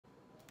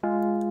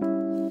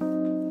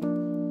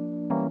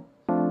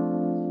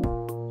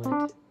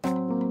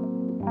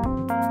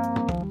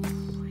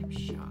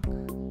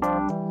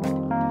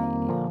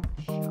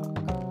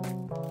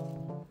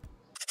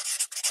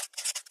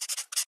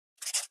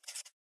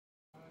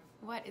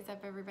What is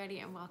up, everybody,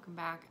 and welcome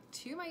back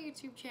to my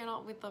YouTube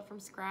channel with Love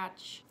from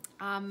Scratch.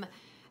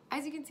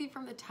 As you can see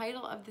from the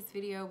title of this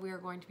video, we are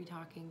going to be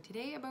talking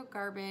today about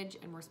garbage,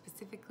 and more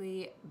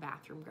specifically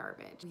bathroom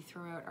garbage. We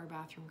throw out our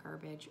bathroom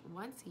garbage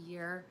once a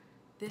year.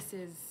 This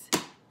is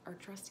our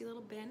trusty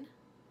little bin,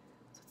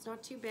 so it's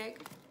not too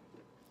big,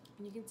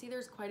 and you can see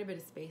there's quite a bit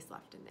of space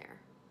left in there.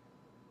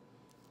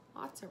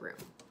 Lots of room.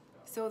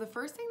 So the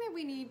first thing that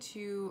we need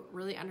to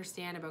really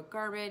understand about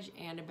garbage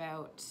and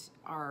about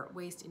our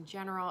waste in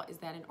general is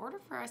that in order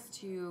for us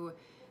to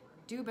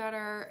do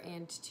better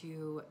and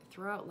to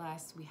throw out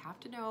less, we have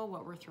to know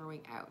what we're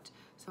throwing out.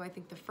 So I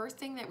think the first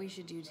thing that we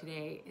should do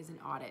today is an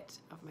audit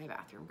of my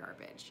bathroom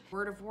garbage.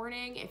 Word of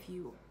warning, if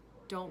you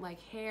don't like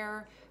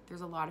hair,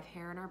 there's a lot of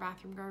hair in our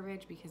bathroom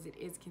garbage because it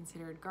is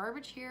considered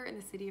garbage here in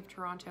the city of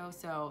Toronto.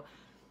 So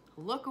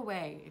look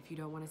away if you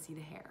don't want to see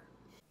the hair.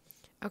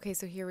 Okay,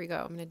 so here we go.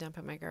 I'm going to dump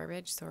out my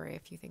garbage. Sorry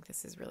if you think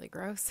this is really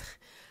gross.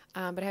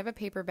 But I have a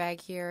paper bag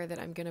here that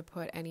I'm going to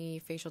put any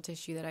facial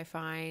tissue that I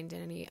find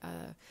and any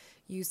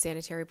used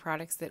sanitary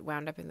products that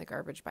wound up in the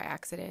garbage by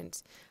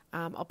accident.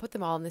 I'll put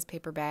them all in this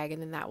paper bag,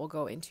 and then that will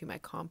go into my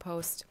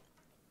compost.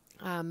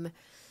 You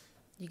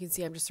can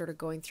see I'm just sort of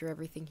going through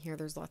everything here.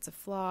 There's lots of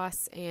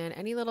floss and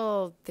any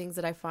little things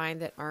that I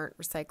find that aren't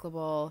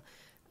recyclable,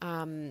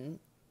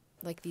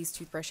 like these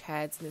toothbrush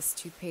heads and this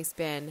toothpaste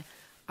bin.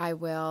 I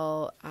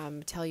will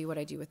tell you what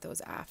I do with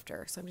those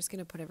after. So I'm just going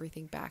to put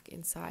everything back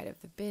inside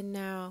of the bin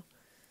now,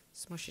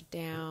 smush it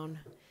down.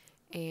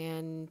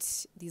 And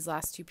these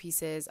last two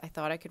pieces, I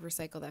thought I could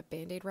recycle that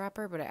Band-Aid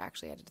wrapper, but I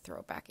actually had to throw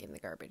it back in the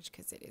garbage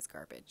because it is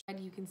garbage.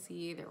 And you can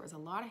see there was a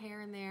lot of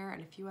hair in there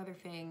and a few other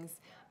things.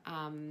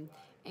 And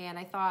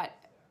I thought,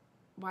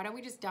 why don't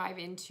we just dive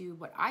into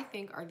what I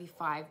think are the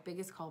 5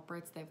 biggest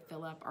culprits that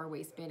fill up our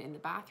waste bin in the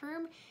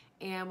bathroom,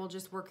 and we'll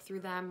just work through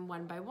them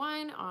one by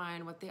one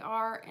on what they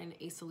are and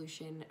a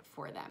solution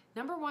for them.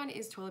 Number 1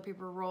 is toilet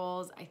paper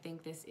rolls. I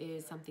think this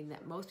is something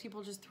that most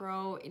people just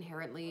throw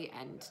inherently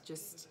and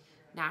just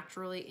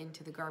naturally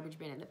into the garbage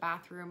bin in the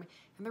bathroom,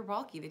 and they're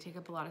bulky, they take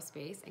up a lot of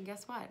space, and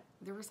guess what?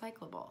 They're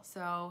recyclable.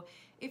 So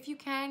if you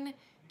can,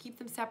 keep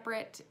them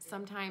separate.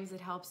 Sometimes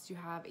it helps to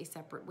have a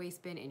separate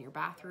waste bin in your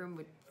bathroom.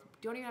 You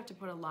don't even have to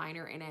put a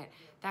liner in it.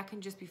 That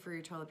can just be for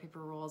your toilet paper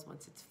rolls.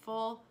 Once it's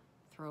full,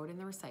 throw it in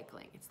the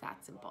recycling. It's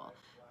that simple.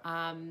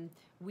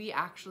 We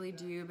actually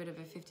do a bit of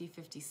a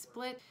 50-50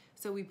 split.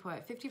 So we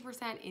put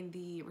 50% in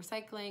the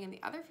recycling and the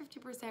other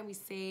 50% we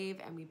save,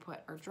 and we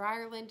put our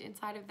dryer lint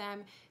inside of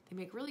them. They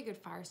make really good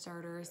fire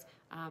starters,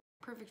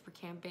 perfect for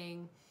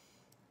camping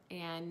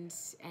and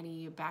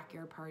any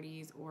backyard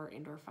parties or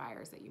indoor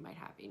fires that you might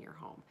have in your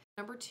home.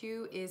 Number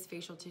 2 is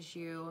facial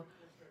tissue,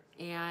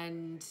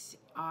 and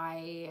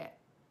I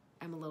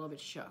am a little bit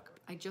shook.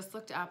 I just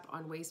looked up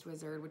on Waste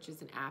Wizard, which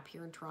is an app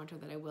here in Toronto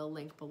that I will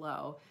link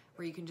below,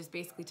 where you can just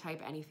basically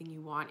type anything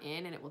you want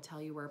in and it will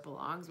tell you where it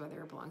belongs,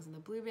 whether it belongs in the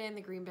blue bin,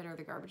 the green bin, or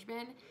the garbage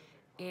bin.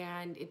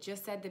 And it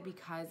just said that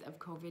because of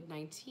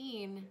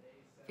COVID-19,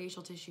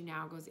 facial tissue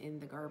now goes in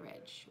the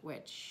garbage,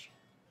 which,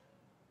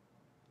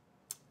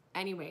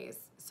 anyways,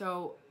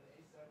 so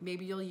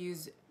maybe you'll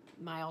use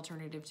my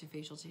alternative to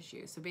facial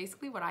tissue. So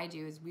basically what I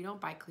do is we don't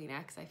buy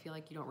Kleenex. I feel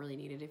like you don't really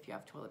need it if you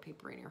have toilet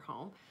paper in your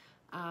home.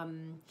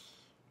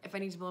 If I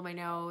need to blow my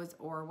nose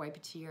or wipe a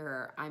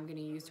tear, I'm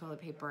gonna use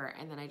toilet paper,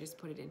 and then I just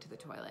put it into the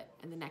toilet.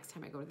 And the next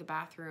time I go to the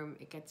bathroom,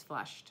 it gets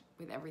flushed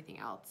with everything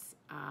else.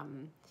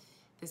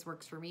 This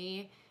works for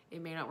me.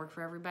 It may not work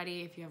for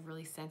everybody. If you have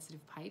really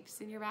sensitive pipes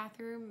in your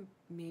bathroom,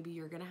 maybe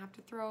you're gonna have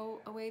to throw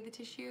away the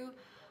tissue.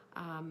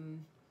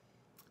 I'm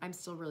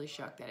still really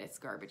shook that it's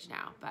garbage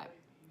now, but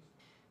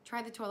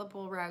try the toilet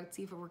bowl route,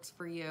 see if it works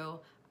for you,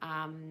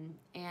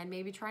 and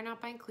maybe try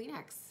not buying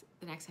Kleenex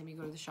the next time you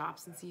go to the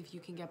shops, and see if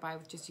you can get by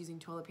with just using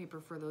toilet paper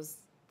for those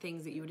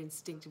things that you would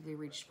instinctively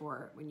reach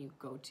for when you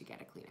go to get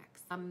a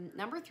Kleenex.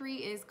 Number 3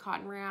 is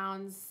cotton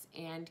rounds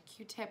and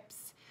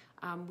Q-tips.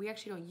 We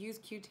actually don't use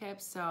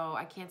Q-tips, so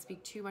I can't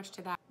speak too much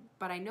to that,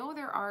 but I know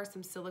there are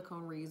some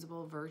silicone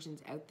reusable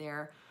versions out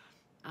there.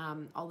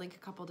 I'll link a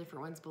couple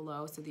different ones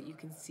below so that you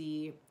can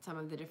see some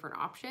of the different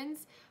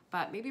options,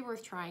 but maybe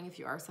worth trying if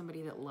you are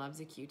somebody that loves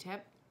a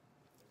Q-tip,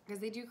 because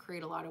they do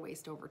create a lot of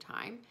waste over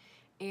time.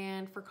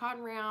 And for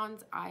cotton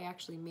rounds, I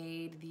actually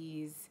made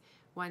these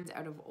ones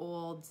out of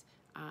old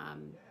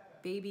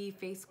baby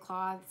face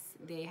cloths.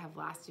 They have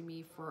lasted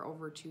me for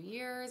over 2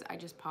 years. I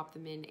just pop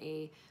them in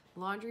a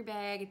laundry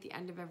bag at the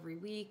end of every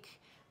week.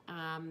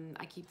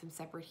 I keep them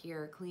separate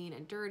here, clean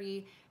and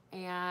dirty,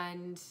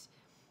 and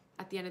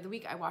at the end of the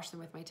week, I wash them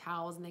with my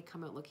towels, and they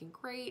come out looking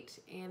great,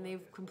 and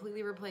they've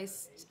completely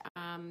replaced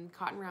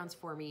cotton rounds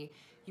for me.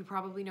 You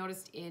probably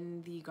noticed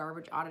in the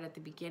garbage audit at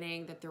the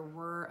beginning that there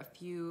were a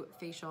few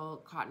facial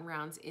cotton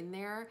rounds in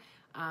there.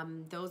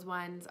 Those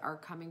ones are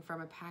coming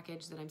from a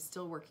package that I'm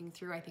still working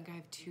through. I think I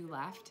have 2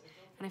 left,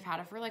 and I've had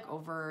it for like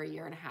over 1.5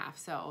 years,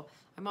 so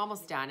I'm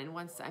almost done, and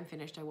once I'm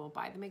finished, I won't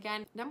buy them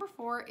again. Number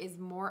 4 is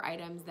more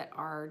items that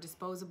are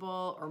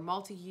disposable or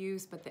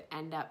multi-use, but that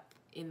end up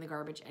in the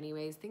garbage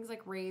anyways. Things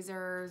like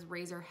razors,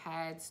 razor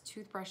heads,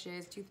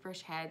 toothbrushes,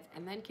 toothbrush heads,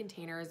 and then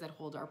containers that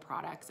hold our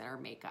products and our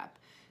makeup.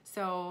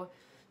 So,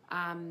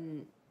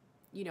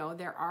 you know,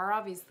 there are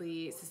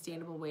obviously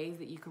sustainable ways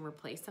that you can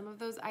replace some of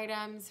those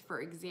items.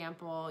 For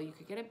example, you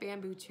could get a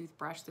bamboo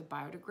toothbrush that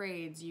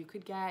biodegrades. You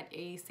could get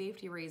a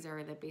safety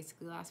razor that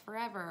basically lasts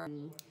forever.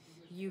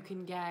 You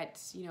can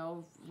get, you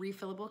know,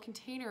 refillable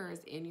containers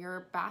in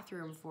your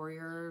bathroom for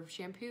your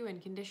shampoo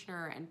and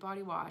conditioner and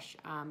body wash.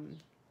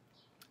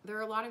 There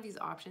are a lot of these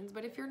options,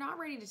 but if you're not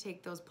ready to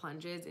take those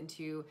plunges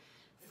into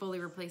fully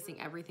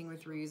replacing everything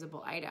with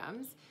reusable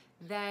items,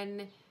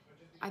 then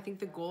I think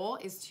the goal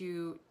is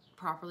to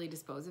properly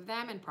dispose of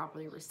them and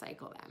properly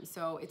recycle them.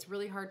 So it's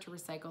really hard to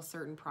recycle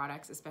certain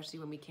products, especially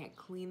when we can't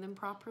clean them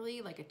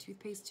properly. Like a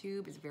toothpaste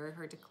tube is very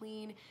hard to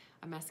clean.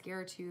 A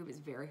mascara tube is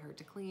very hard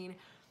to clean.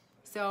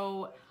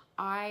 So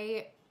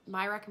my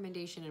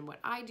recommendation and what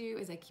I do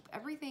is I keep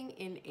everything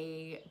in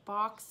a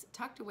box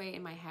tucked away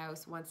in my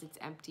house. Once it's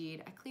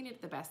emptied, I clean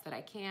it the best that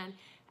I can,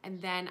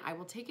 and then I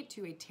will take it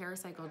to a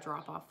TerraCycle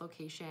drop-off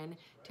location.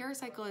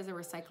 TerraCycle is a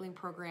recycling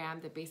program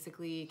that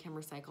basically can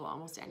recycle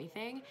almost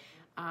anything,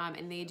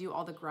 and they do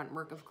all the grunt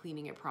work of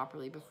cleaning it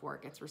properly before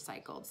it gets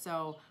recycled.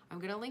 So I'm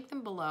gonna link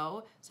them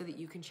below so that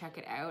you can check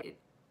it out. It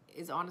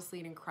is honestly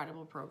an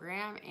incredible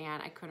program,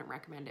 and I couldn't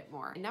recommend it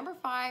more. Number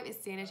 5 is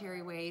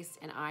sanitary waste,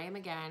 and I am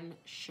again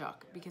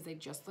shook because I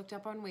just looked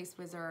up on Waste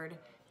Wizard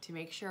to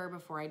make sure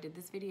before I did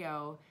this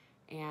video,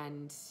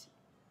 and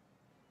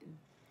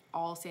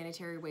all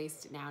sanitary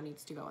waste now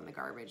needs to go in the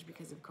garbage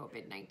because of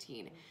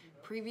COVID-19.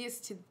 Previous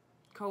to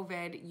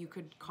COVID, you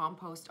could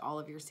compost all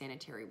of your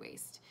sanitary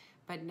waste,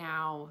 but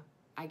now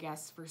I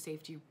guess for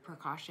safety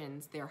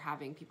precautions, they're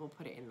having people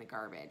put it in the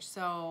garbage.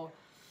 So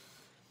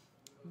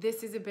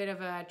this is a bit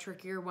of a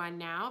trickier one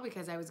now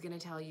because I was going to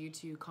tell you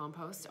to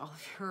compost all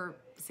of your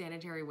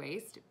sanitary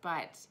waste,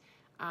 but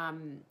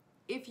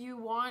if you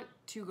want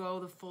to go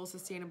the full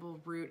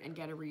sustainable route and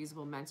get a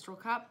reusable menstrual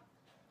cup,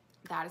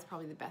 that is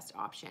probably the best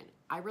option.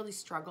 I really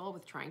struggle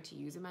with trying to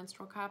use a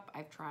menstrual cup.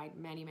 I've tried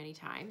many, many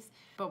times,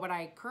 but what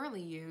I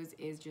currently use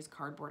is just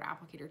cardboard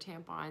applicator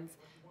tampons.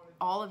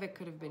 All of it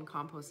could have been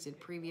composted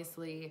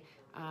previously,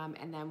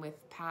 and then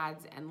with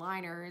pads and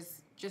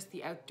liners, just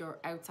the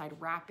outside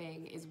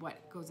wrapping is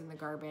what goes in the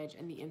garbage,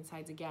 and the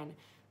insides, again,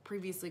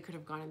 previously could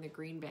have gone in the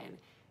green bin.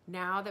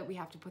 Now that we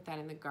have to put that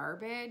in the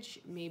garbage,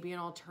 maybe an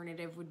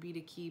alternative would be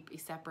to keep a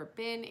separate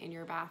bin in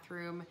your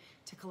bathroom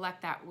to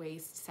collect that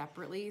waste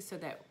separately so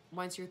that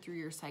once you're through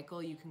your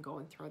cycle, you can go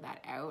and throw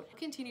that out.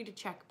 Continue to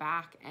check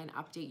back and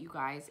update you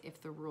guys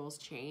if the rules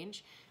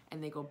change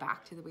and they go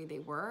back to the way they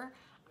were.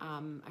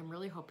 I'm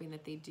really hoping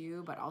that they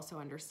do, but also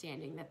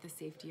understanding that the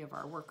safety of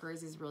our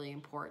workers is really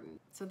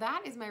important. So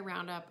that is my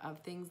roundup of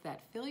things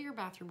that fill your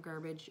bathroom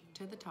garbage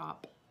to the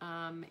top.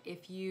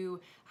 If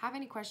you have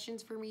any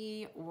questions for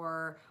me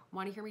or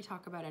want to hear me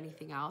talk about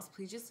anything else,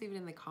 please just leave it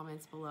in the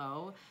comments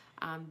below.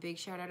 Big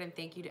shout out and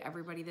thank you to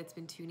everybody that's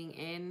been tuning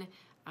in.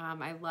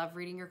 I love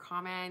reading your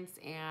comments,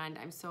 and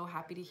I'm so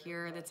happy to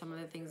hear that some of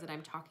the things that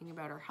I'm talking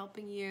about are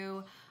helping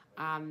you.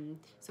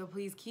 So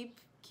please keep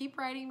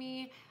writing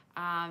me.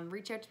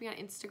 Reach out to me on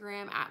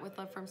Instagram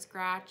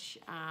 @withlovefromscratch,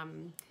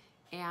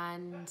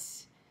 and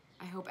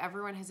I hope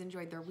everyone has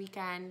enjoyed their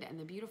weekend and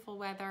the beautiful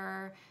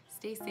weather.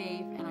 Stay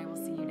safe, and I will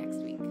see you next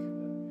week.